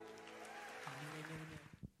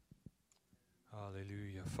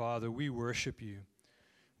Hallelujah. Father, we worship you.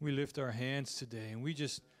 We lift our hands today and we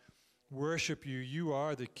just worship you. You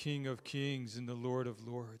are the King of kings and the Lord of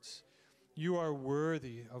lords. You are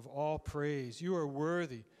worthy of all praise. You are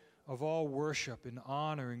worthy of all worship and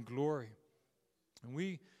honor and glory. And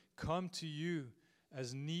we come to you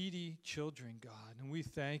as needy children, God, and we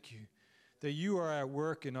thank you that you are at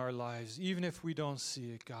work in our lives, even if we don't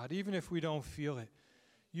see it, God, even if we don't feel it.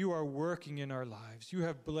 You are working in our lives. You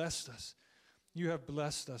have blessed us. You have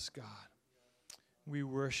blessed us, God. We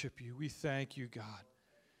worship you. We thank you, God.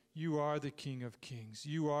 You are the King of kings.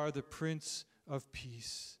 You are the Prince of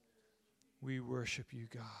peace. We worship you,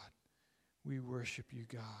 God. We worship you,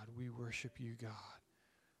 God. We worship you, God.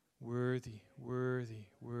 Worthy, worthy,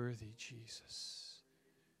 worthy Jesus.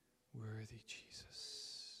 Worthy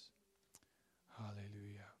Jesus.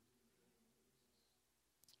 Hallelujah.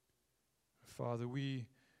 Father, we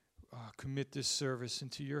commit this service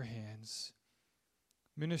into your hands.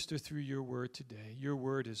 Minister through your word today. Your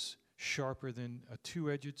word is sharper than a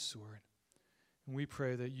two-edged sword. And we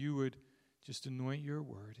pray that you would just anoint your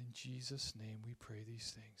word. In Jesus' name we pray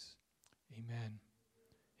these things. Amen.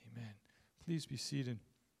 Amen. Please be seated.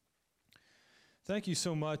 Thank you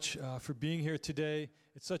so much for being here today.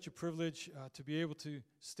 It's such a privilege to be able to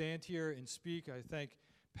stand here and speak. I thank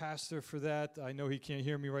Pastor for that. I know he can't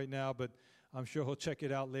hear me right now, but I'm sure he'll check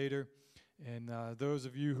it out later. And those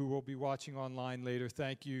of you who will be watching online later,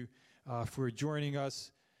 thank you for joining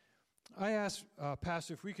us. I asked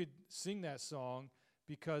Pastor if we could sing that song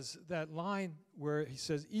because that line where he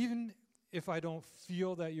says, even if I don't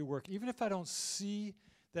feel that you're working, even if I don't see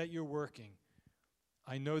that you're working,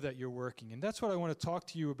 I know that you're working. And that's what I want to talk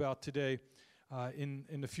to you about today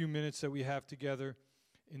in the few minutes that we have together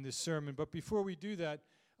in this sermon. But before we do that,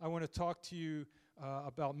 I want to talk to you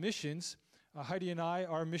about missions. Heidi and I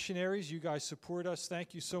are missionaries. You guys support us.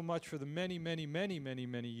 Thank you so much for the many, many, many, many,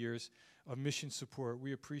 many years of mission support.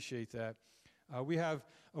 We appreciate that. We have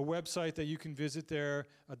a website that you can visit there,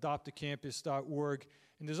 adoptacampus.org.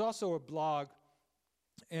 And there's also a blog.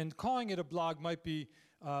 And calling it a blog might be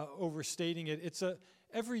overstating it. It's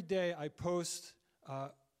every day I post a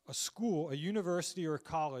school, a university or a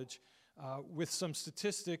college with some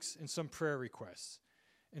statistics and some prayer requests.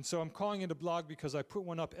 And so I'm calling it a blog because I put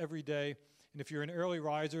one up every day. And if you're an early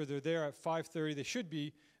riser, they're there at 5:30. They should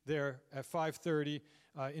be there at 5:30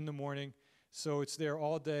 in the morning. So it's there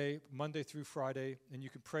all day, Monday through Friday, and you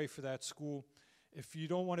can pray for that school. If you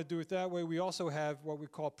don't want to do it that way, we also have what we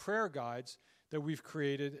call prayer guides that we've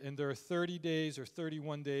created, and there are 30 days or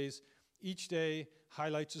 31 days. Each day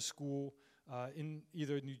highlights a school in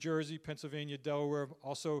either New Jersey, Pennsylvania, Delaware. I've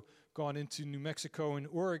also gone into New Mexico and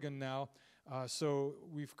Oregon now. So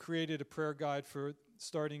we've created a prayer guide for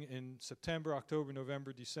starting in September, October,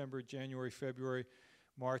 November, December, January, February,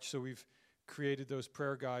 March. So we've created those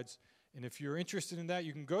prayer guides. And if you're interested in that,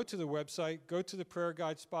 you can go to the website, go to the prayer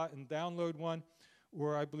guide spot and download one,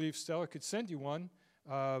 or I believe Stella could send you one.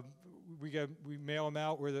 We mail them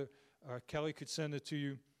out, or Kelly could send it to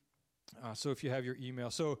you. So if you have your email.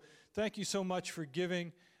 So thank you so much for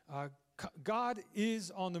giving. God is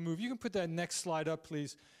on the move. You can put that next slide up,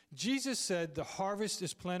 please. Jesus said, the harvest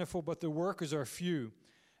is plentiful, but the workers are few.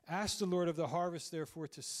 Ask the Lord of the harvest, therefore,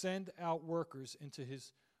 to send out workers into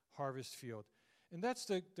his harvest field. And that's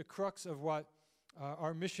the crux of what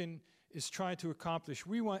our mission is trying to accomplish.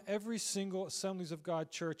 We want every single Assemblies of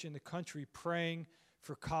God church in the country praying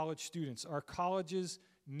for college students. Our colleges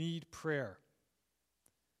need prayer.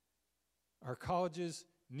 Our colleges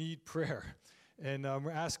need prayer. And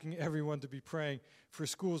we're asking everyone to be praying for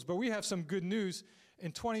schools. But we have some good news.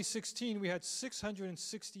 In 2016, we had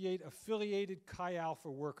 668 affiliated Chi Alpha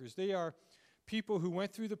workers. They are people who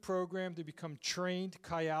went through the program to become trained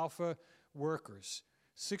Chi Alpha workers.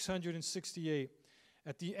 668.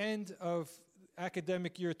 At the end of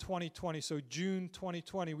academic year 2020, so June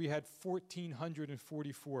 2020, we had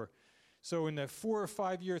 1,444. So in that 4 or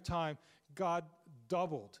 5 year time, God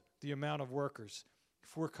doubled the amount of workers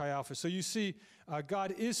for Chi Alpha. So you see,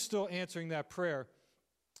 God is still answering that prayer,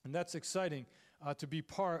 and that's exciting to be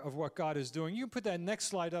part of what God is doing. You can put that next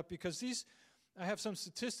slide up because I have some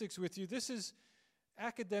statistics with you. This is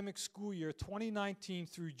academic school year 2019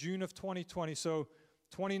 through June of 2020. So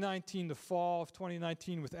 2019, the fall of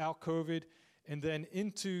 2019 without COVID, and then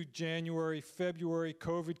into January, February,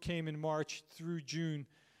 COVID came in March through June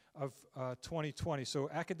of 2020. So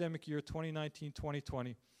academic year 2019,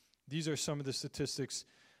 2020. These are some of the statistics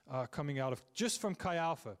coming out of just from Chi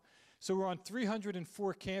Alpha. So we're on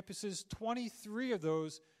 304 campuses. 23 of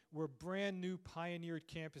those were brand new pioneered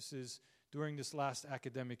campuses during this last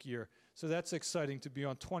academic year. So that's exciting to be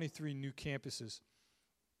on 23 new campuses.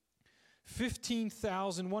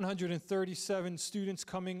 15,137 students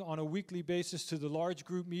coming on a weekly basis to the large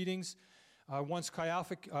group meetings. Once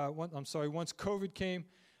COVID came,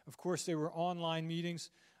 of course, they were online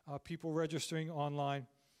meetings, people registering online.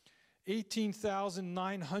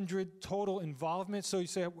 18,900 total involvement. So you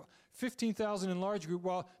say 15,000 in large group.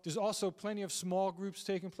 Well, there's also plenty of small groups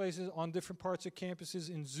taking place on different parts of campuses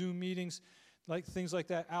in Zoom meetings, like things like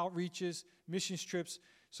that, outreaches, missions trips.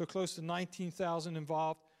 So close to 19,000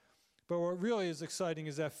 involved. But what really is exciting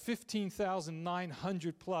is that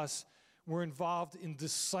 15,900 plus were involved in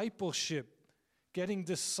discipleship, getting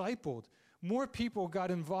discipled. More people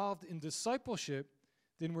got involved in discipleship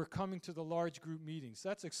than were coming to the large group meetings.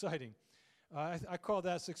 That's exciting. I call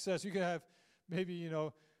that success. You can have maybe,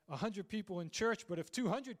 100 people in church, but if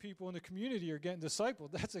 200 people in the community are getting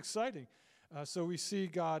discipled, that's exciting. So we see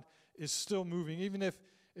God is still moving. Even if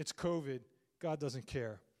it's COVID, God doesn't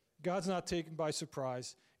care. God's not taken by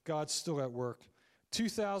surprise. God's still at work.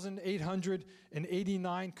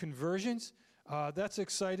 2,889 conversions. That's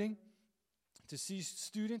exciting to see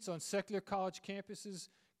students on secular college campuses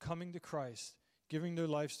coming to Christ, giving their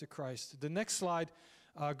lives to Christ. The next slide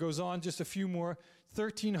goes on, just a few more.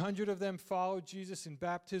 1,300 of them followed Jesus in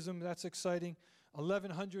baptism. That's exciting.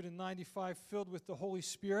 1,195 filled with the Holy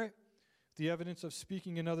Spirit, the evidence of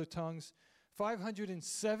speaking in other tongues.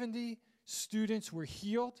 570 students were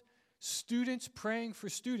healed. Students praying for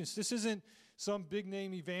students. This isn't some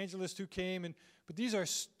big-name evangelist who came, but these are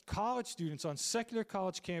college students on secular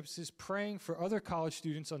college campuses praying for other college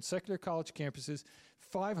students on secular college campuses.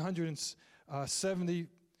 570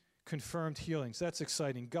 confirmed healings. That's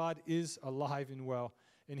exciting. God is alive and well,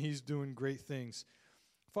 and he's doing great things.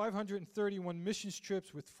 531 missions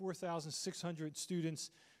trips with 4,600 students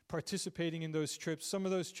participating in those trips. Some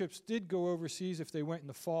of those trips did go overseas if they went in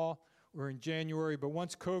the fall or in January, but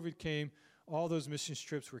once COVID came, all those missions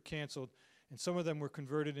trips were canceled, and some of them were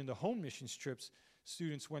converted into home missions trips.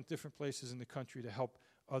 Students went different places in the country to help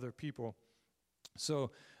other people.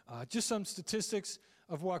 So just some statistics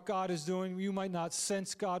of what God is doing. You might not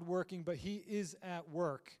sense God working, but he is at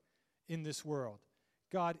work in this world.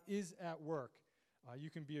 God is at work. You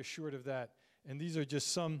can be assured of that. And these are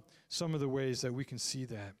just some of the ways that we can see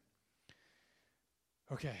that.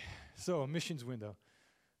 Okay, so a missions window.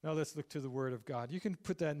 Now let's look to the Word of God. You can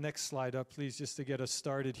put that next slide up, please, just to get us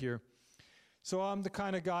started here. So I'm the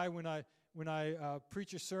kind of guy, when I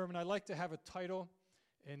preach a sermon, I like to have a title,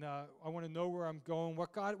 and I want to know where I'm going.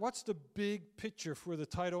 What's the big picture for the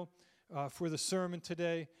title for the sermon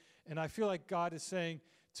today? And I feel like God is saying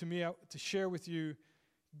to me to share with you,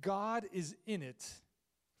 God is in it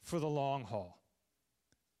for the long haul.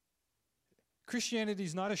 Christianity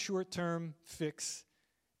is not a short-term fix.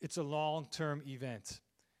 It's a long-term event.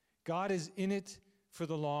 God is in it for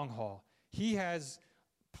the long haul. He has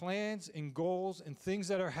plans and goals and things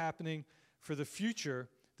that are happening for the future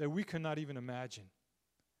that we cannot even imagine.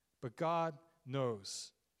 But God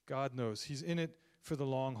knows. God knows. He's in it for the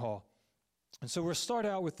long haul. And so we'll start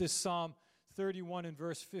out with this Psalm 31 and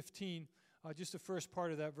verse 15, just the first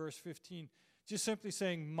part of that verse 15, just simply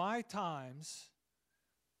saying, my times,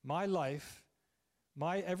 my life,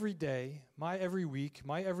 my every day, my every week,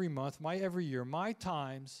 my every month, my every year, my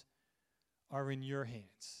times are in your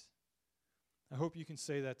hands. I hope you can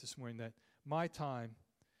say that this morning, that my time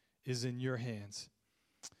is in your hands.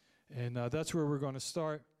 And that's where we're going to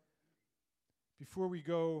start. Before we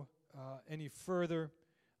go any further,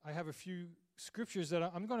 I have a few scriptures that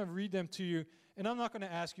I'm going to read them to you, and I'm not going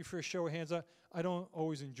to ask you for a show of hands. I don't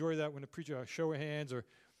always enjoy that when a preacher a show of hands,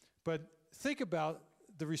 but think about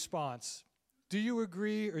the response. Do you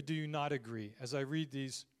agree or do you not agree as I read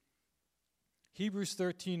these? Hebrews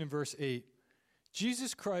 13 and verse 8.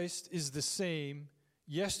 Jesus Christ is the same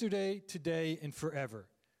yesterday, today, and forever.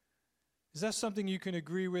 Is that something you can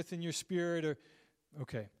agree with in your spirit?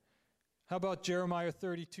 Okay. How about Jeremiah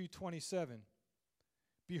 32:27?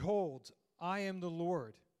 Behold, I am the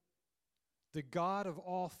Lord, the God of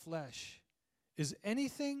all flesh. Is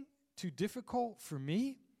anything too difficult for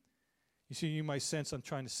me? You see, you might sense I'm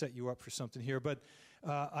trying to set you up for something here, but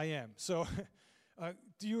I am. So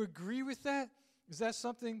do you agree with that? Is that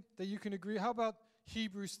something that you can agree? How about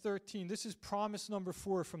Hebrews 13? This is promise number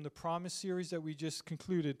 4 from the promise series that we just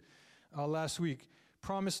concluded last week.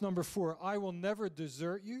 Promise number 4, I will never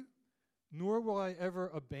desert you, nor will I ever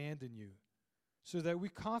abandon you, so that we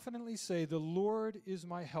confidently say, the Lord is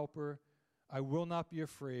my helper, I will not be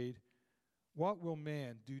afraid. What will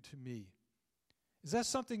man do to me? Is that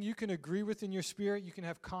something you can agree with in your spirit? You can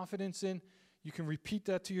have confidence in? You can repeat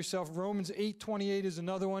that to yourself. Romans 8:28 is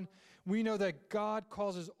another one. We know that God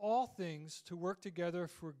causes all things to work together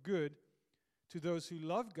for good to those who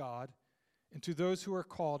love God and to those who are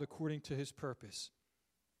called according to his purpose.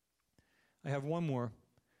 I have one more,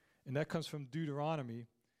 and that comes from Deuteronomy.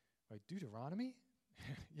 Right, Deuteronomy?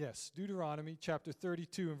 Yes, Deuteronomy chapter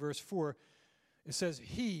 32 and verse 4. It says,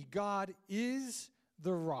 He, God, is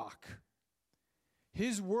the rock.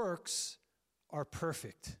 His works are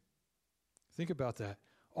perfect. Think about that.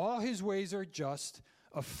 All his ways are just.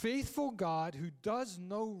 A faithful God who does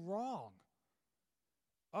no wrong.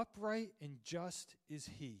 Upright and just is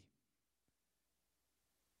he.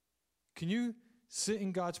 Can you sit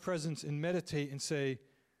in God's presence and meditate and say,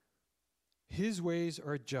 his ways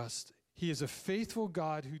are just. He is a faithful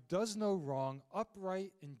God who does no wrong.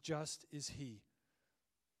 Upright and just is he.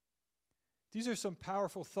 These are some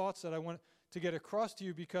powerful thoughts that I want to get across to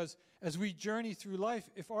you, because as we journey through life,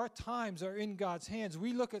 if our times are in God's hands,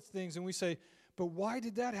 we look at things and we say, but why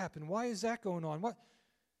did that happen? Why is that going on? What?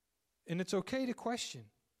 And it's okay to question.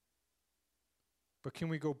 But can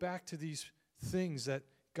we go back to these things that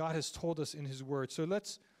God has told us in his word? So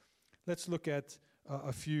let's look at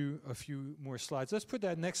a few more slides. Let's put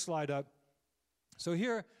that next slide up. So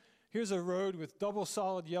here's a road with double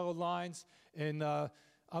solid yellow lines, and I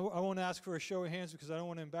won't ask for a show of hands because I don't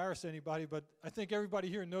want to embarrass anybody, but I think everybody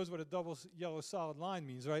here knows what a double yellow solid line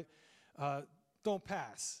means, right? Don't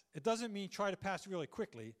pass. It doesn't mean try to pass really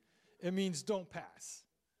quickly. It means don't pass.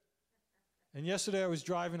 And yesterday I was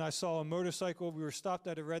driving, I saw a motorcycle. We were stopped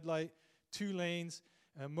at a red light, 2 lanes,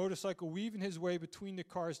 a motorcycle weaving his way between the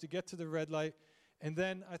cars to get to the red light. And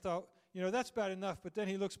then I thought, that's bad enough, but then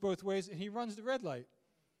he looks both ways and he runs the red light.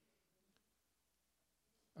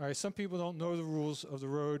 All right, some people don't know the rules of the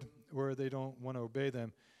road, or they don't want to obey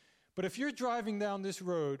them. But if you're driving down this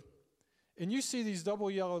road and you see these double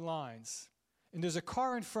yellow lines and there's a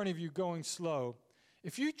car in front of you going slow,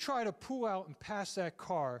 if you try to pull out and pass that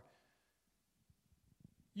car,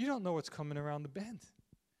 you don't know what's coming around the bend.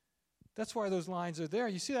 That's why those lines are there.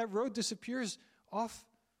 You see that road disappears off.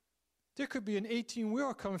 There could be an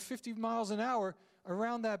 18-wheeler coming 50 miles an hour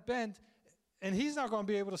around that bend, and he's not going to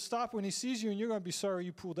be able to stop when he sees you, and you're going to be sorry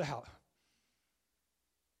you pulled out.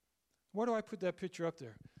 Why do I put that picture up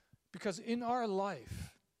there? Because in our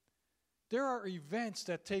life, there are events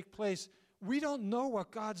that take place. We don't know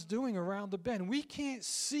what God's doing around the bend. We can't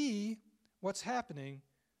see what's happening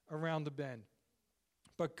around the bend.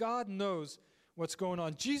 But God knows what's going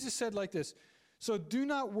on. Jesus said like this, so do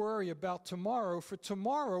not worry about tomorrow, for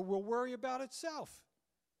tomorrow will worry about itself.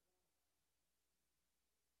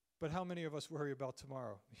 But how many of us worry about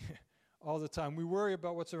tomorrow? All the time. We worry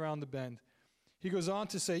about what's around the bend. He goes on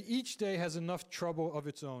to say, each day has enough trouble of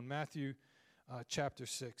its own. Matthew chapter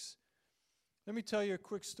 6. Let me tell you a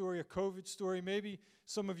quick story, a COVID story. Maybe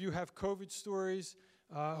some of you have COVID stories.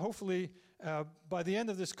 Hopefully, by the end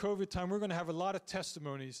of this COVID time, we're going to have a lot of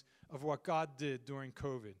testimonies of what God did during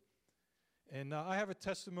COVID. And I have a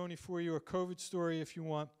testimony for you, a COVID story if you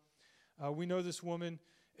want. We know this woman.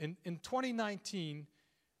 In 2019,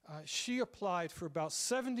 she applied for about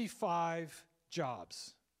 75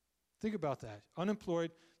 jobs. Think about that.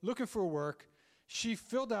 Unemployed, looking for work. She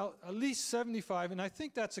filled out at least 75, and I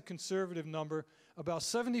think that's a conservative number, about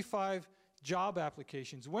 75 job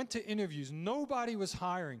applications. Went to interviews. Nobody was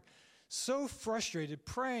hiring. So frustrated,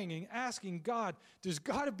 praying and asking God, there's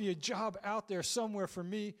got to be a job out there somewhere for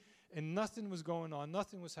me, and nothing was going on.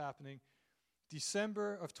 Nothing was happening.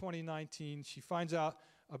 December of 2019, she finds out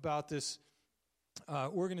about this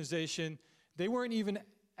organization. They weren't even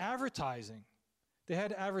advertising. They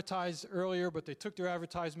had advertised earlier, but they took their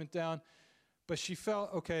advertisement down. But she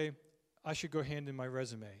felt, okay, I should go hand in my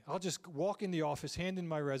resume. I'll just walk in the office, hand in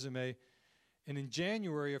my resume. And in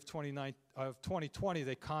January of 2020,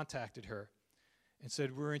 they contacted her and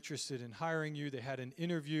said, we're interested in hiring you. They had an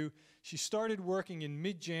interview. She started working in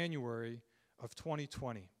mid-January of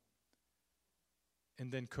 2020.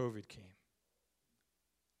 And then COVID came.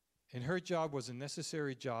 And her job was a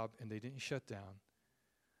necessary job, and they didn't shut down.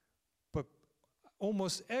 But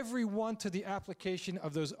almost every one to the application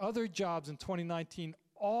of those other jobs in 2019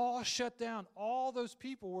 all shut down. All those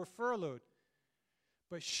people were furloughed.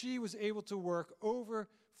 But she was able to work over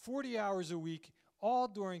 40 hours a week, all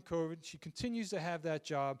during COVID. She continues to have that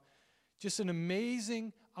job. Just an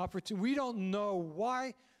amazing opportunity. We don't know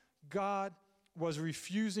why God was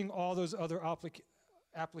refusing all those other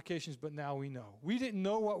applications, but now we know. We didn't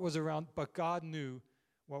know what was around, but God knew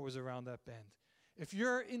what was around that bend. If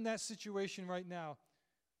you're in that situation right now,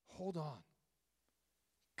 hold on.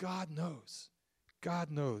 God knows.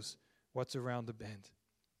 God knows what's around the bend.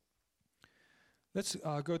 Let's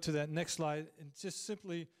go to that next slide and just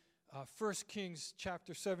simply 1 Kings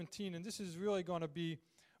chapter 17. And this is really going to be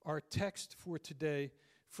our text for today.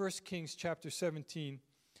 1 Kings chapter 17.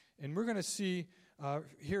 And we're going to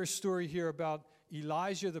hear a story here about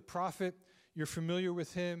Elijah the prophet. You're familiar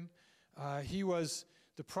with him. He was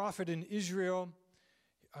the prophet in Israel.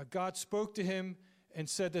 God spoke to him and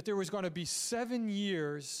said that there was going to be 7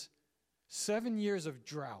 years of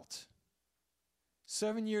drought.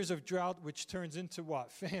 7 years of drought, which turns into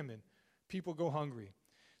what? Famine. People go hungry.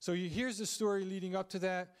 So here's the story leading up to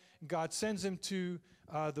that. God sends him to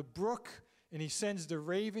the brook, and he sends the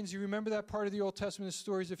ravens. You remember that part of the Old Testament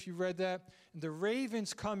stories if you read that? And the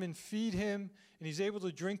ravens come and feed him, and he's able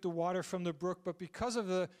to drink the water from the brook. But because of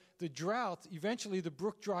the drought, eventually the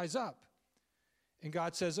brook dries up. And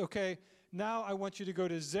God says, okay, now I want you to go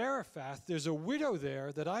to Zarephath. There's a widow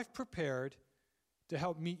there that I've prepared to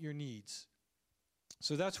help meet your needs.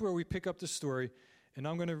 So that's where we pick up the story. And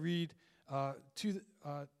I'm going to read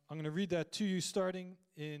that to you starting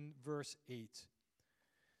in verse 8.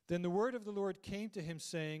 Then the word of the Lord came to him,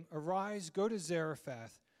 saying, Arise, go to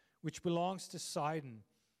Zarephath, which belongs to Sidon,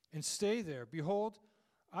 and stay there. Behold,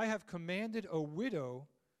 I have commanded a widow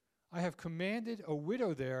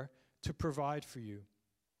there to provide for you.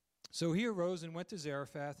 So he arose and went to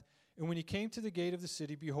Zarephath, and when he came to the gate of the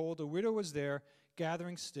city, behold, a widow was there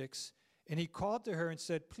gathering sticks, and he called to her and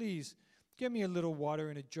said, Please, get me a little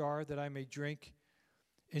water in a jar that I may drink.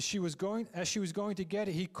 And as she was going to get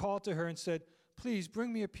it, he called to her and said, Please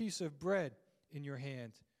bring me a piece of bread in your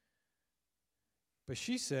hand. But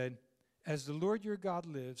she said, As the Lord your God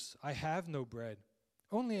lives, I have no bread,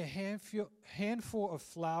 only a handful of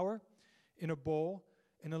flour in a bowl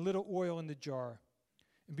and a little oil in the jar.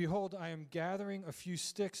 And behold, I am gathering a few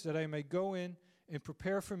sticks that I may go in and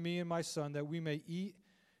prepare for me and my son, that we may eat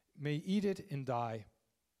it and die.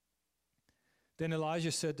 Then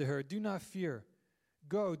Elijah said to her, Do not fear.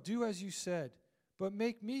 Go, do as you said, but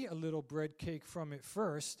make me a little bread cake from it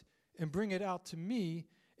first, and bring it out to me,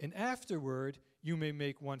 and afterward you may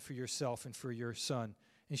make one for yourself and for your son.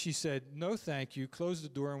 And she said, No, thank you, closed the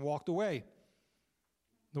door and walked away.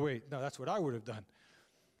 No, that's what I would have done.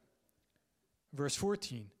 Verse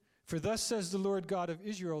 14, For thus says the Lord God of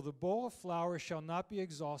Israel, The bowl of flour shall not be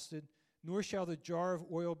exhausted, nor shall the jar of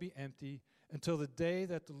oil be empty, until the day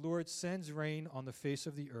that the Lord sends rain on the face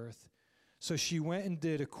of the earth. So she went and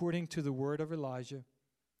did according to the word of Elijah.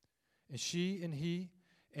 And she and he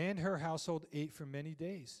and her household ate for many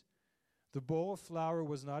days. The bowl of flour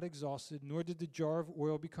was not exhausted, nor did the jar of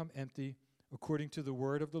oil become empty, according to the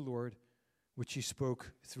word of the Lord, which he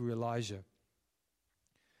spoke through Elijah.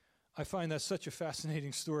 I find that such a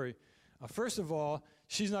fascinating story. First of all,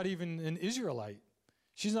 she's not even an Israelite.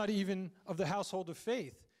 She's not even of the household of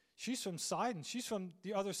faith. She's from Sidon. She's from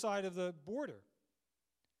the other side of the border.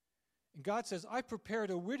 And God says, I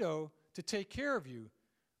prepared a widow to take care of you.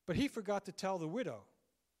 But he forgot to tell the widow.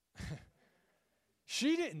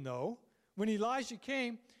 She didn't know. When Elijah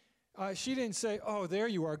came, she didn't say, Oh, there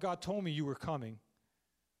you are. God told me you were coming.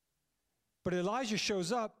 But Elijah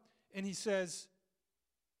shows up and he says,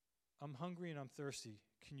 I'm hungry and I'm thirsty.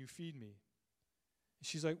 Can you feed me? And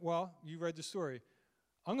she's like, Well, you read the story.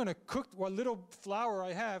 I'm going to cook what little flour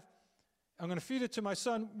I have. I'm going to feed it to my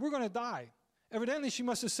son. We're going to die. Evidently, she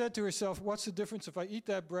must have said to herself, what's the difference if I eat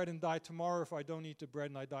that bread and die tomorrow, if I don't eat the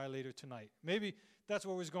bread and I die later tonight? Maybe that's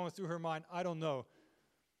what was going through her mind. I don't know.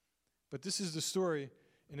 But this is the story,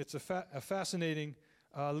 and it's a fascinating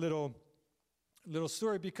little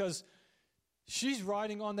story, because she's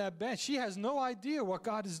riding on that bench. She has no idea what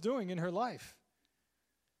God is doing in her life.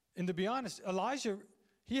 And to be honest, Elijah,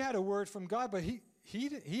 he had a word from God, but he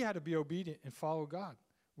had to be obedient and follow God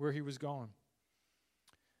where he was going.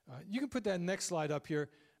 You can put that next slide up here.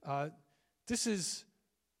 This is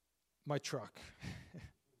my truck. It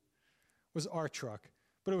was our truck,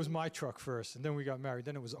 but it was my truck first, and then we got married.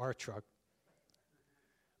 Then it was our truck.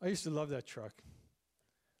 I used to love that truck.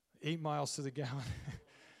 8 miles to the gallon.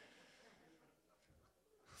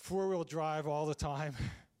 4-wheel drive all the time.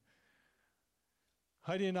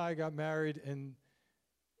 Heidi and I got married, and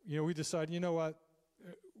we decided, you know what?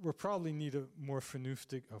 We probably need a more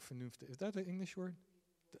vernünftig. Is that an English word?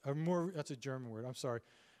 That's a German word. I'm sorry.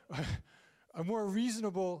 A more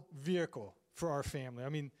reasonable vehicle for our family. I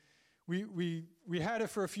mean, we had it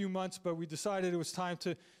for a few months, but we decided it was time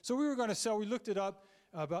to. So we were going to sell. We looked it up,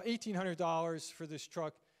 about $1,800 for this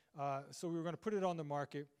truck. So we were going to put it on the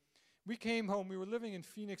market. We came home. We were living in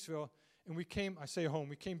Phoenixville, and we came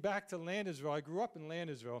back to Landisville. I grew up in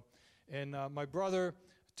Landisville, and my brother.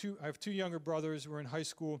 I have 2 younger brothers who were in high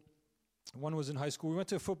school. One was in high school. We went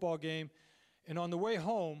to a football game, and on the way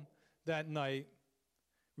home that night,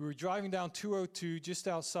 we were driving down 202 just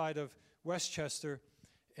outside of Westchester,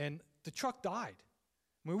 and the truck died.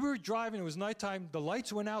 When we were driving, it was nighttime, the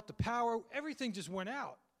lights went out, the power, everything just went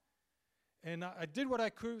out. And I did what I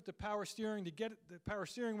could with the power steering to get it. The power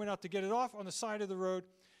steering went out to get it off on the side of the road.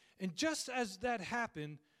 And just as that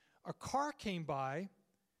happened, a car came by,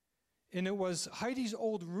 and it was Heidi's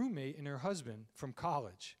old roommate and her husband from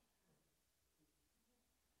college.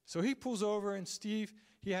 So he pulls over, and Steve,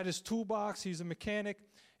 he had his toolbox. He's a mechanic,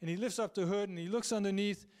 and he lifts up the hood, and he looks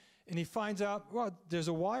underneath, and he finds out, well, there's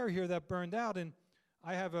a wire here that burned out, and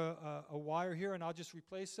I have a wire here, and I'll just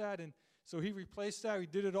replace that. And so he replaced that. We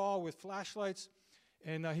did it all with flashlights.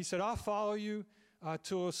 And he said, I'll follow you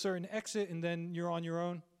to a certain exit, and then you're on your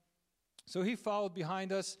own. So he followed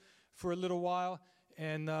behind us for a little while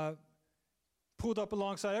and pulled up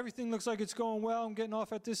alongside. Everything looks like it's going well. I'm getting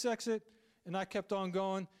off at this exit. And I kept on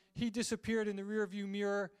going. He disappeared in the rearview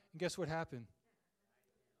mirror. And guess what happened?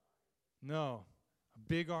 No. A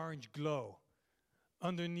big orange glow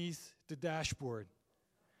underneath the dashboard.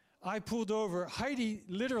 I pulled over. Heidi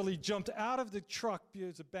literally jumped out of the truck.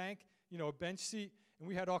 There's a bank, a bench seat, and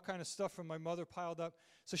we had all kind of stuff from my mother piled up.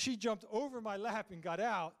 So she jumped over my lap and got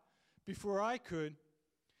out before I could.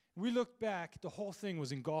 We looked back. The whole thing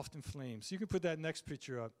was engulfed in flames. You can put that next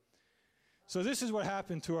picture up. So this is what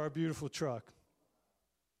happened to our beautiful truck.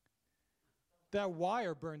 That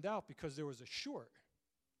wire burned out because there was a short.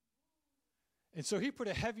 And so he put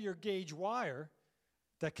a heavier gauge wire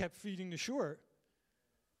that kept feeding the short.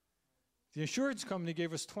 The insurance company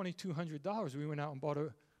gave us $2,200. We went out and bought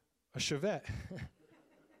a Chevette.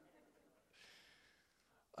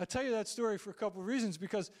 I tell you that story for a couple of reasons,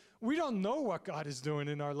 because we don't know what God is doing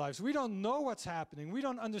in our lives. We don't know what's happening. We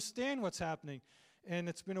don't understand what's happening. And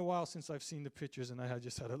it's been a while since I've seen the pictures, and I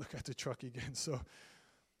just had to look at the truck again.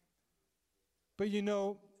 But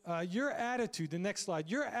your attitude, the next slide,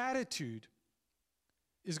 your attitude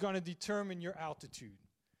is going to determine your altitude.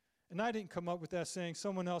 And I didn't come up with that saying.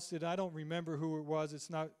 Someone else did. I don't remember who it was. It's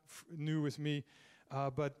not new with me.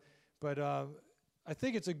 But I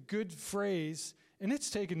think it's a good phrase, and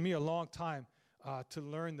it's taken me a long time to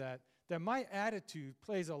learn that my attitude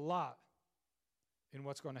plays a lot in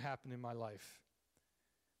what's going to happen in my life.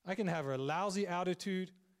 I can have a lousy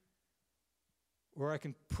attitude, or I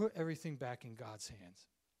can put everything back in God's hands.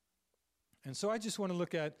 And so I just want to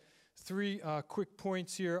look at 3 quick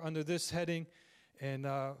points here under this heading, and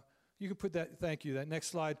you can put that, thank you, that next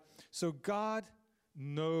slide. So God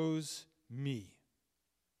knows me.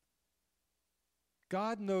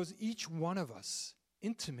 God knows each one of us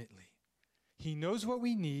intimately. He knows what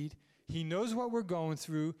we need. He knows what we're going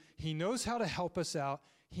through. He knows how to help us out.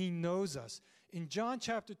 He knows us. In John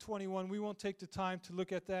chapter 21, we won't take the time to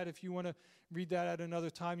look at that. If you want to read that at another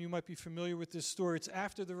time, you might be familiar with this story. It's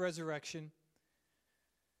after the resurrection.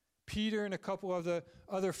 Peter and a couple of the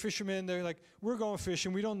other fishermen, they're like, we're going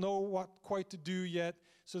fishing. We don't know what quite to do yet.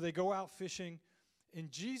 So they go out fishing. And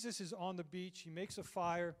Jesus is on the beach. He makes a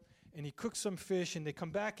fire, and he cooks some fish, and they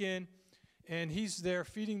come back in, and he's there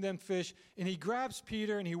feeding them fish. And he grabs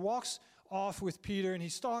Peter, and he walks off with Peter, and he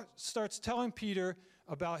starts telling Peter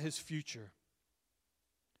about his future.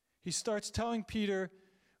 He starts telling Peter,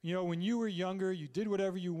 when you were younger, you did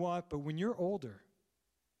whatever you want, but when you're older,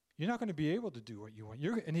 you're not going to be able to do what you want.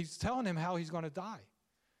 And he's telling him how he's going to die.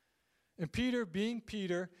 And Peter, being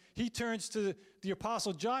Peter, he turns to the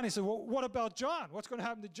Apostle John. He said, well, what about John? What's going to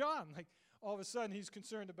happen to John? Like, all of a sudden, he's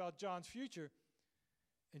concerned about John's future.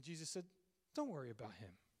 And Jesus said, don't worry about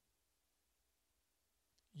him.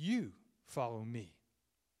 You follow me.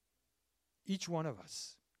 Each one of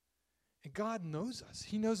us. And God knows us.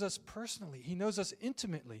 He knows us personally. He knows us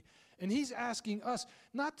intimately. And he's asking us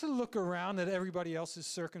not to look around at everybody else's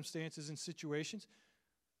circumstances and situations,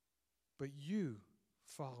 but you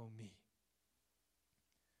follow me.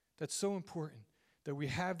 That's so important that we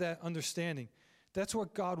have that understanding. That's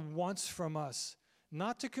what God wants from us.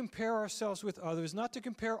 Not to compare ourselves with others, not to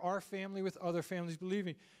compare our family with other families. Believe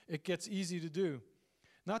me, it gets easy to do.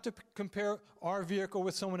 Not to compare our vehicle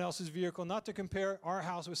with someone else's vehicle, not to compare our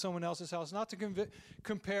house with someone else's house, not to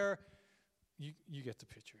compare, you get the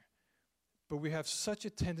picture. But we have such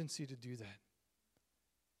a tendency to do that.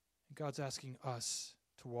 And God's asking us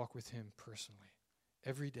to walk with him personally,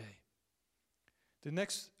 every day. The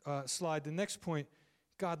next slide, the next point,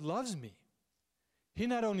 God loves me. He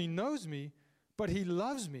not only knows me, but he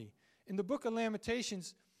loves me. In the book of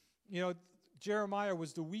Lamentations, Jeremiah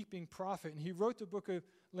was the weeping prophet, and he wrote the book of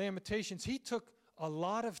Lamentations. He took a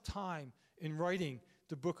lot of time in writing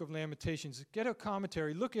the book of Lamentations. Get a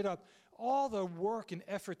commentary, look it up, all the work and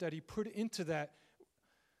effort that he put into that.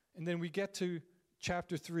 And then we get to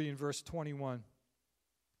chapter 3 and verse 21.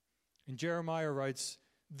 And Jeremiah writes,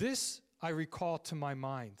 "This I recall to my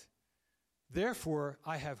mind. Therefore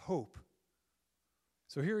I have hope."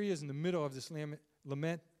 So here he is in the middle of this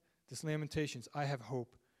lament, this Lamentations, I have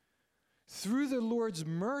hope. Through the Lord's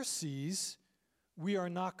mercies, we are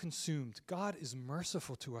not consumed. God is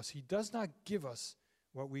merciful to us. He does not give us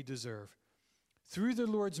what we deserve. Through the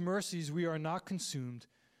Lord's mercies, we are not consumed,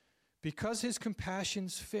 because his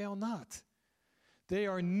compassions fail not. They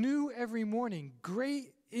are new every morning.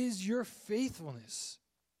 Great is your faithfulness.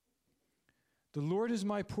 The Lord is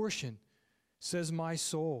my portion, says my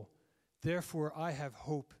soul. Therefore, I have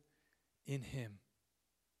hope in him.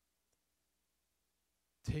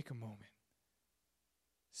 Take a moment.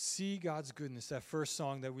 See God's goodness. That first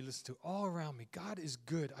song that we listened to, all around me. God is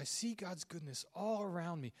good. I see God's goodness all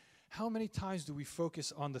around me. How many times do we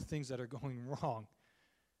focus on the things that are going wrong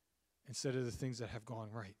instead of the things that have gone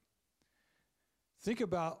right? Think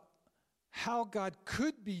about how God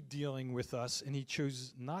could be dealing with us, and he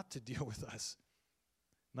chose not to deal with us.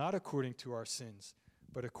 Not according to our sins,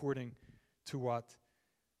 but according to what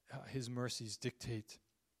his mercies dictate.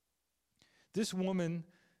 This woman,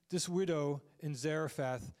 this widow in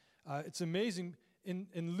Zarephath, it's amazing.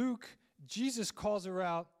 In Luke, Jesus calls her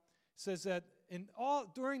out, says that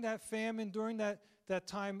during that famine, during that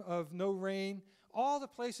time of no rain, all the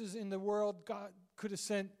places in the world God could have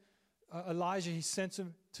sent Elijah, he sends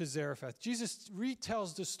him to Zarephath. Jesus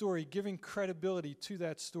retells the story, giving credibility to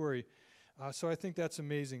that story. So I think that's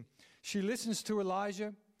amazing. She listens to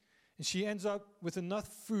Elijah, and she ends up with enough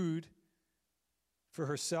food for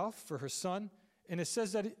herself, for her son. And it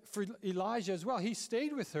says that for Elijah as well, he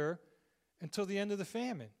stayed with her until the end of the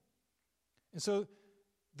famine. And so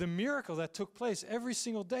the miracle that took place every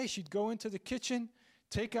single day, she'd go into the kitchen,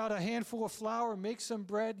 take out a handful of flour, make some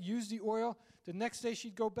bread, use the oil. The next day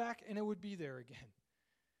she'd go back, and it would be there again.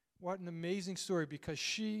 What an amazing story, because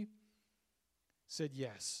she said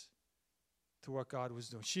yes to what God was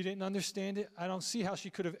doing. She didn't understand it. I don't see how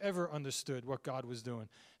she could have ever understood what God was doing.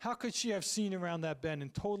 How could she have seen around that bend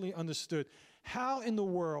and totally understood? How in the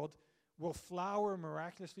world will flour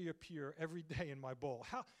miraculously appear every day in my bowl?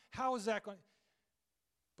 How is that going?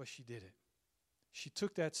 But she did it. She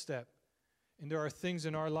took that step. And there are things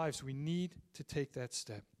in our lives we need to take that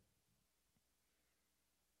step.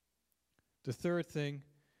 The third thing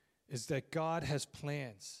is that God has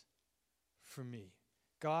plans for me.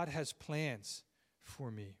 God has plans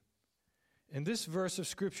for me. And this verse of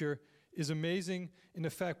Scripture is amazing in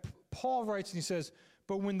the fact, Paul writes and he says,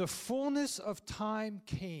 but when the fullness of time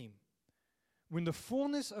came,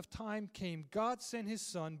 God sent his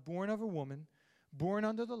son, born of a woman, born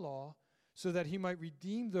under the law, so that he might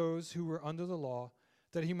redeem those who were under the law,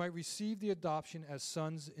 that he might receive the adoption as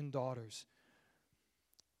sons and daughters.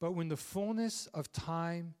 But when the fullness of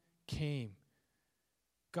time came,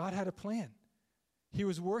 God had a plan. He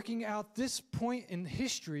was working out this point in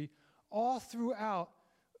history all throughout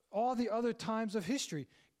all the other times of history.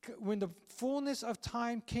 When the fullness of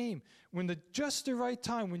time came, when just the right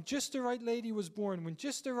time, when just the right lady was born, when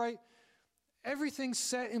just the right, everything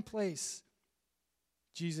set in place,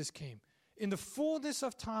 Jesus came. In the fullness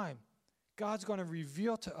of time, God's going to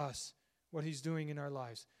reveal to us what he's doing in our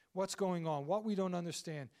lives, what's going on, what we don't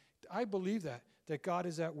understand. I believe that God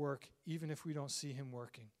is at work even if we don't see him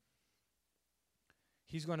working.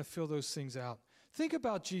 He's going to fill those things out. Think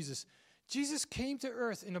about Jesus. Jesus came to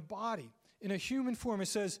earth in a body, in a human form. It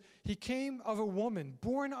says he came of a woman,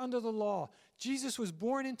 born under the law. Jesus was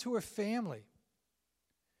born into a family.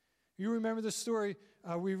 You remember the story,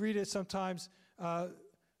 we read it sometimes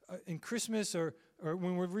in Christmas or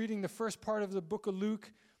when we're reading the first part of the book of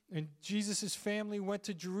Luke, and Jesus' family went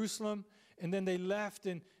to Jerusalem, and then they left,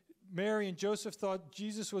 and Mary and Joseph thought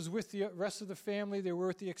Jesus was with the rest of the family. They were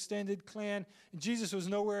with the extended clan. And Jesus was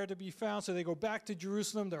nowhere to be found, so they go back to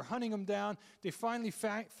Jerusalem. They're hunting him down. They finally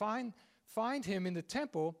find him in the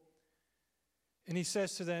temple, and he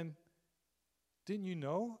says to them, didn't you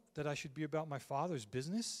know that I should be about my Father's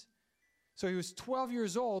business? So he was 12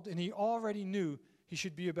 years old, and he already knew he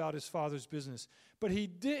should be about his Father's business. But he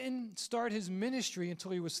didn't start his ministry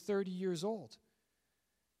until he was 30 years old.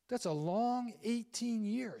 That's a long 18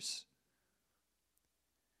 years.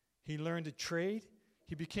 He learned a trade.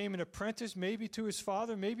 He became an apprentice, maybe to his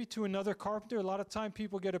father, maybe to another carpenter. A lot of time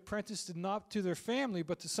people get apprenticed not to their family,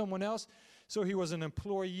 but to someone else. So he was an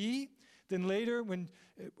employee. Then later, when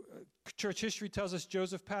church history tells us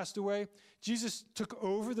Joseph passed away, Jesus took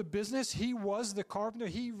over the business. He was the carpenter.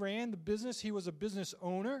 He ran the business. He was a business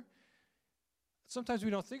owner. Sometimes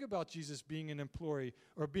we don't think about Jesus being an employee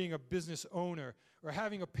or being a business owner or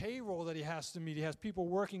having a payroll that he has to meet. He has people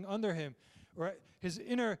working under him, or his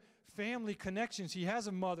inner family connections. He has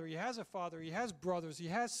a mother, he has a father, he has brothers, he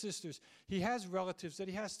has sisters, he has relatives that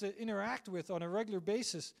he has to interact with on a regular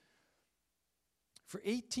basis for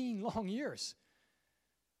 18 long years.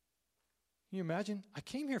 Can you imagine? I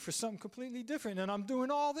came here for something completely different, and I'm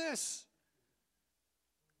doing all this.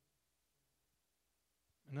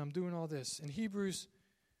 And I'm doing all this. In Hebrews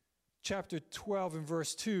chapter 12 and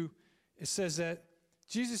verse 2, it says that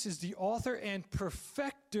Jesus is the author and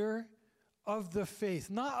perfecter of the faith.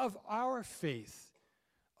 Not of our faith,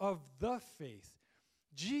 of the faith.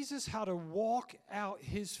 Jesus had to walk out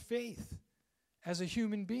his faith as a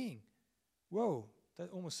human being. Whoa, that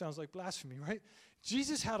almost sounds like blasphemy, right?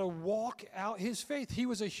 Jesus had to walk out his faith. He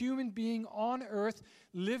was a human being on earth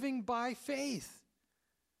living by faith.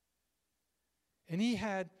 And he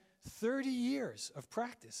had 30 years of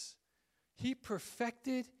practice. He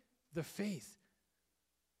perfected the faith.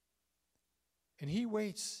 And he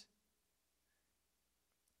waits.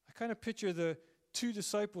 I kind of picture the two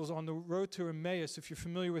disciples on the road to Emmaus, if you're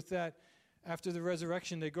familiar with that. After the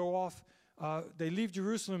resurrection, they go off, they leave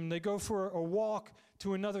Jerusalem, and they go for a walk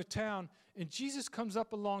to another town. And Jesus comes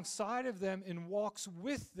up alongside of them and walks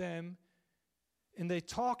with them. And they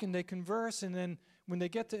talk and they converse. And then when they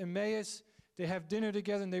get to Emmaus, they have dinner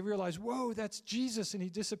together and they realize, whoa, that's Jesus. And he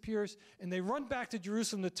disappears. And they run back to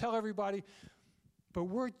Jerusalem to tell everybody. But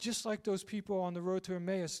we're just like those people on the road to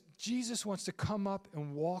Emmaus. Jesus wants to come up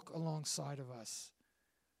and walk alongside of us.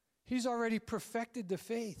 He's already perfected the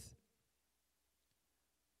faith.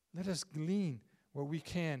 Let us glean what we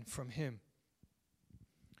can from him.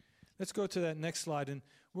 Let's go to that next slide, and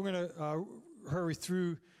we're going to hurry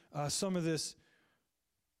through some of this.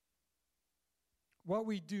 What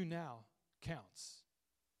we do now counts.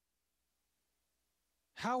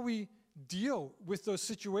 How we deal with those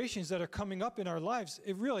situations that are coming up in our lives,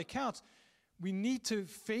 it really counts. We need to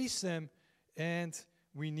face them, and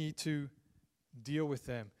we need to deal with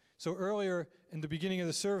them. So earlier in the beginning of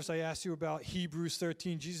the service, I asked you about Hebrews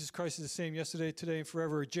 13. Jesus Christ is the same yesterday, today, and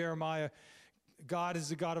forever. Jeremiah, God is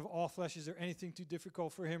the God of all flesh. Is there anything too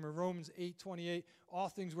difficult for him? Or Romans 8:28, all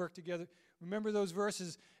things work together. Remember those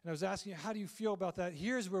verses? And I was asking you, how do you feel about that?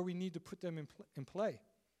 Here's where we need to put them in play.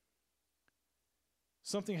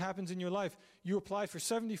 Something happens in your life. You applied for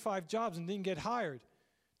 75 jobs and didn't get hired.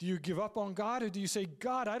 Do you give up on God, or do you say,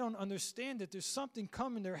 God, I don't understand it. There's something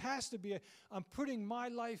coming. There has to be. I'm putting my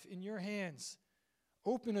life in your hands.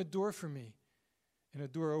 Open a door for me. And a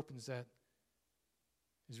door opens that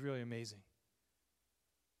is really amazing.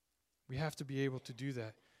 We have to be able to do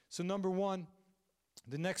that. So number one,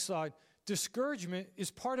 the next slide, discouragement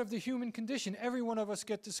is part of the human condition. Every one of us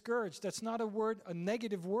get discouraged. That's not a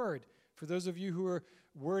negative word. For those of you who are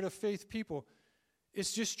word of faith people,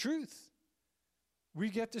 it's just truth. We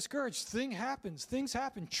get discouraged. Things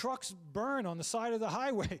happen. Trucks burn on the side of the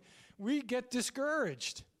highway. We get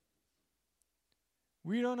discouraged.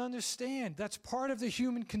 We don't understand. That's part of the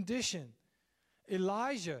human condition.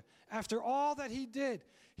 Elijah, after all that he did,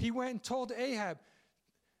 he went and told Ahab,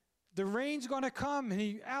 the rain's going to come. And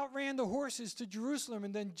he outran the horses to Jerusalem.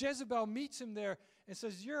 And then Jezebel meets him there and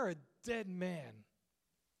says, you're a dead man.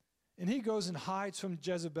 And he goes and hides from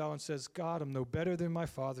Jezebel and says, God, I'm no better than my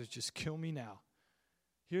fathers. Just kill me now.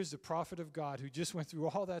 Here's the prophet of God who just went through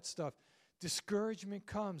all that stuff. Discouragement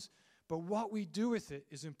comes, but what we do with it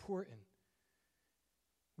is important.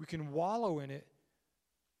 We can wallow in it,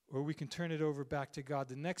 or we can turn it over back to God.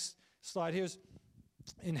 The next slide here is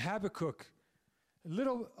in Habakkuk, a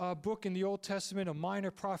little book in the Old Testament, a minor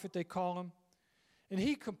prophet they call him. And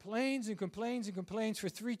he complains and complains and complains for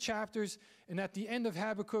 3 chapters. And at the end of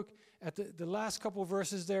Habakkuk, at the last couple of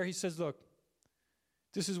verses there, he says, look,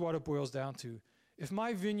 this is what it boils down to. If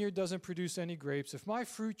my vineyard doesn't produce any grapes, if my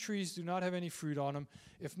fruit trees do not have any fruit on them,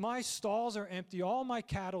 if my stalls are empty, all my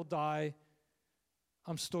cattle die,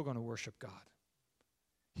 I'm still going to worship God.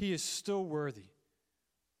 He is still worthy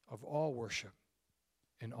of all worship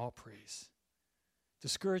and all praise.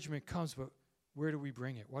 Discouragement comes, but where do we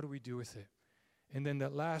bring it? What do we do with it? And then the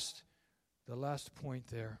last point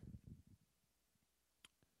there,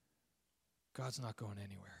 God's not going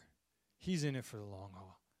anywhere. He's in it for the long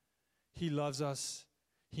haul. He loves us.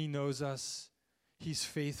 He knows us. He's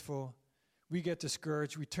faithful. We get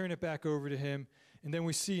discouraged. We turn it back over to him. And then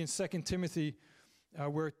we see in 2 Timothy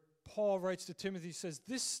where Paul writes to Timothy, he says,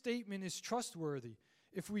 this statement is trustworthy.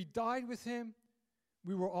 If we died with him,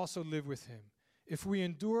 we will also live with him. If we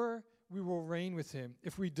endure, we will reign with him.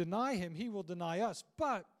 If we deny him, he will deny us.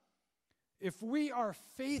 But if we are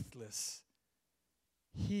faithless,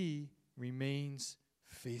 he remains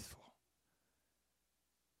faithful.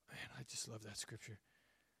 Man, I just love that scripture.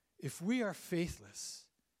 If we are faithless,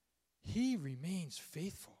 he remains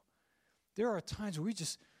faithful. There are times where we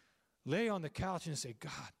just lay on the couch and say,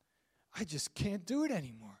 God, I just can't do it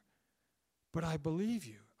anymore. But I believe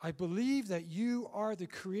you. I believe that you are the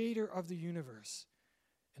creator of the universe.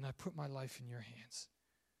 and I put my life in your hands.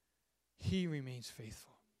 He remains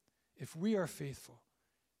faithful. If we are faithful,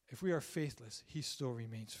 if we are faithless, he still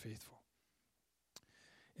remains faithful.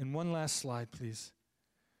 And one last slide, please.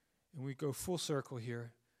 And we go full circle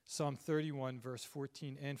here. Psalm 31, verse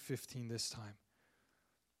 14 and 15 this time.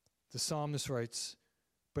 The psalmist writes,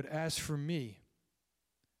 "But as for me,"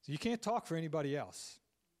 so you can't talk for anybody else.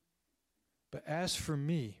 "But as for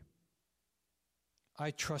me, I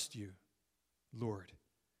trust you, Lord."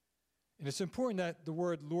 And it's important that the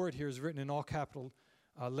word Lord here is written in all capital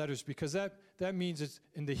letters, because that means it's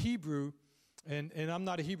in the Hebrew, and I'm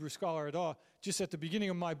not a Hebrew scholar at all. Just at the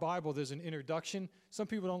beginning of my Bible, there's an introduction. Some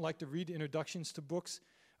people don't like to read introductions to books.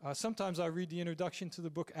 Sometimes I read the introduction to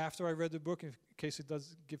the book after I read the book, in case it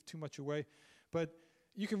does give too much away. But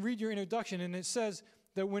you can read your introduction, and it says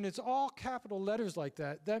that when it's all capital letters like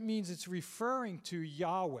that, that means it's referring to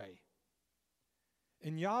Yahweh.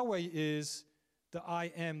 And Yahweh is the I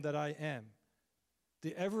am that I am,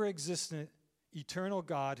 the ever-existent, eternal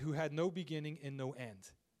God who had no beginning and no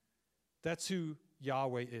end. That's who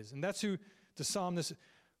Yahweh is. And that's who the psalmist,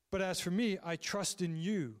 "But as for me, I trust in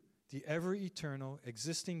you, the ever-eternal,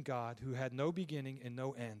 existing God who had no beginning and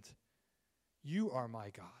no end. You are my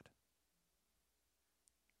God.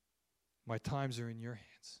 My times are in your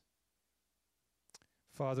hands."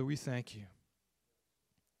 Father, we thank you.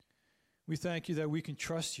 We thank you that we can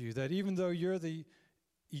trust you, that even though you're the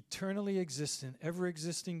eternally existent,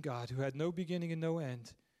 ever-existing God who had no beginning and no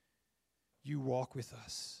end, you walk with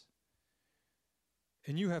us.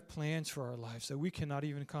 And you have plans for our lives that we cannot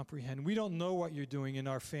even comprehend. We don't know what you're doing in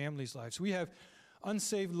our families' lives. We have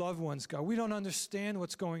unsaved loved ones, God. We don't understand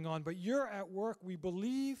what's going on, but you're at work. We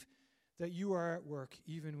believe that you are at work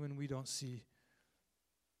even when we don't see.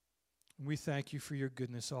 And we thank you for your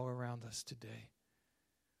goodness all around us today.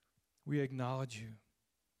 We acknowledge you.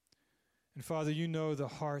 And Father, you know the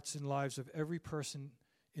hearts and lives of every person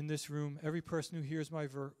in this room, every person who hears my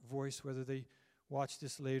voice, whether they watch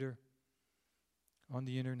this later on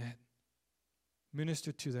the internet.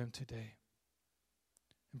 Minister to them today.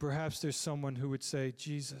 And perhaps there's someone who would say,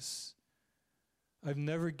 "Jesus, I've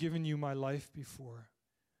never given you my life before.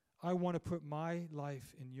 I want to put my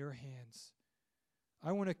life in your hands.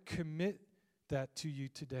 I want to commit that to you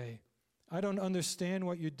today. I don't understand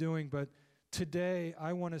what you're doing, but today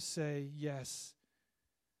I want to say, yes,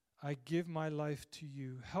 I give my life to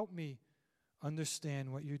you. Help me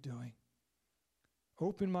understand what you're doing.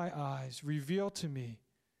 Open my eyes. Reveal to me."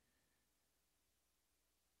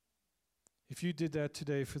 If you did that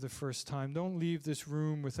today for the first time, don't leave this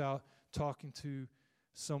room without talking to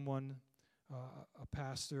someone, a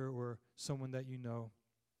pastor or someone that you know.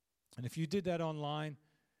 And if you did that online,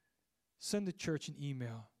 send the church an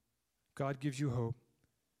email. God gives you hope.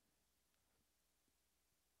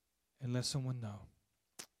 And let someone know.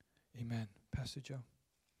 Amen. Pastor Joe.